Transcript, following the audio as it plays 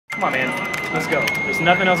Come on, man. Let's go. There's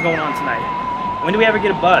nothing else going on tonight. When do we ever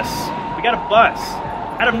get a bus? We got a bus.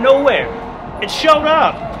 Out of nowhere. It showed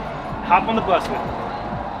up. Hop on the bus with me.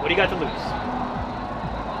 What do you got to lose?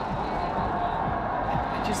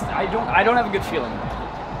 I don't have a good feeling about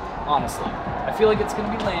it. Honestly. I feel like it's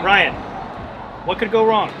gonna be lame. Ryan, what could go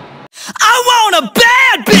wrong? I want a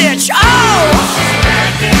bad bitch, oh!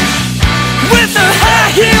 With her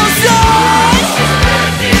high heels on,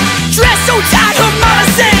 dressed so tight her mama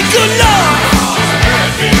say good lord.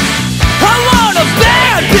 I want a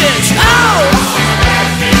bad bitch, oh!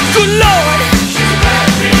 Good lord.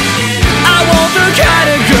 I want the kind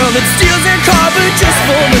of girl that steals her car but just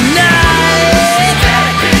for the night.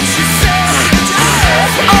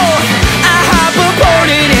 Oh, I hop up on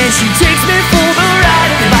it and she takes me for the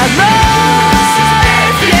ride of my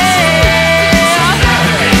life, yeah.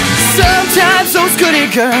 Sometimes those goody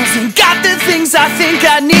girls ain't got the things I think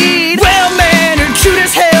I need. Well-mannered, cute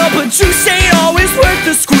as hell, but juice ain't always worth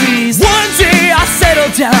the squeeze. One day I'll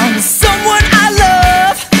settle down with someone I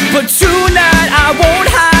love, but tonight I won't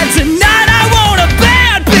hide. Tonight I want a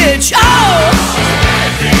bad bitch, oh!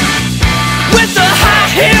 With the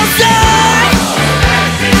high heels on,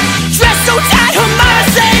 dressed so tight her mama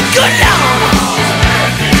say good lord.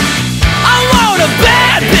 I want a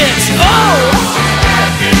bad bitch, oh!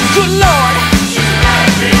 Good lord.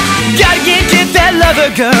 Gotta get that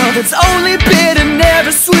lover girl that's only bitter,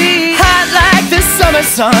 never sweet. Hot like the summer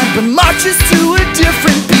sun, but marches to a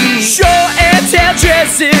different beat. Sure and tell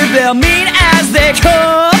Jezebel, mean as they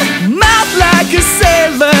come. Mouth like a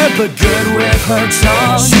sailor, but good with her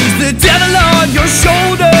tongue. She's the devil on your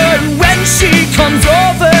shoulder, and when she comes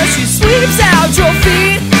over, she sweeps out your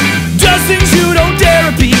feet. Does things you don't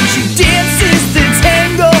dare repeat. She dances the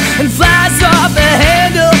tango and flies off the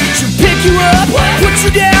handle. She'll pick you up, put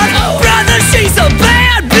you down. Brother, she's a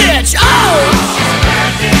bad bitch, oh!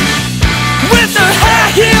 With her high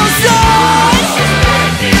heels on,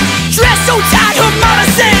 dressed so tight her mama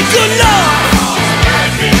say good lord.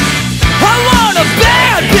 I want a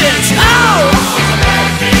bad bitch, oh!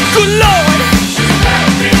 Good lord.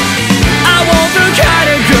 I want the kind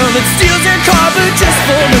of girl that steals her car but just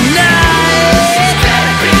for the night.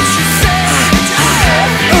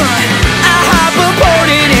 I hop up on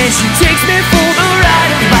it and she takes me for the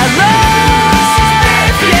ride of my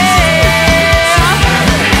life, yeah.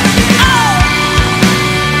 Oh!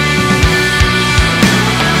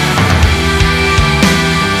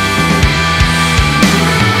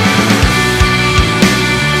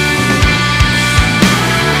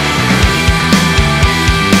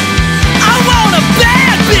 I want a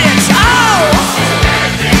bad bitch, oh!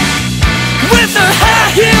 With her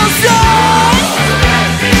high heels on,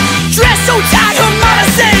 dressed so tight her mama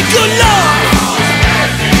say good lord.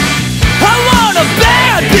 I want a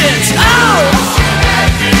bad bitch, oh!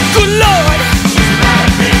 Good lord.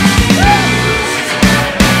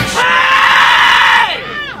 Hey!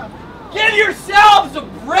 Give yourselves a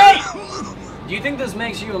break! Do you think this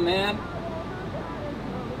makes you a man?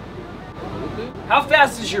 How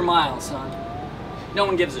fast is your mile, son? No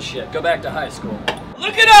one gives a shit. Go back to high school.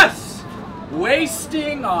 Look at us!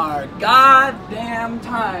 Wasting our goddamn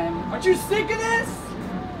time. Aren't you sick of this?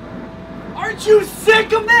 Aren't you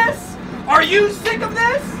sick of this? Are you sick of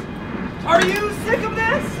this? Are you sick of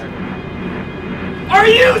this? Are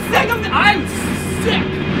you sick of this? I'm sick!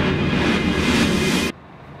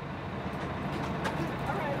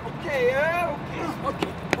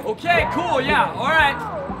 Okay, cool, yeah, alright.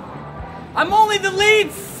 I'm only the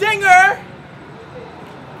lead singer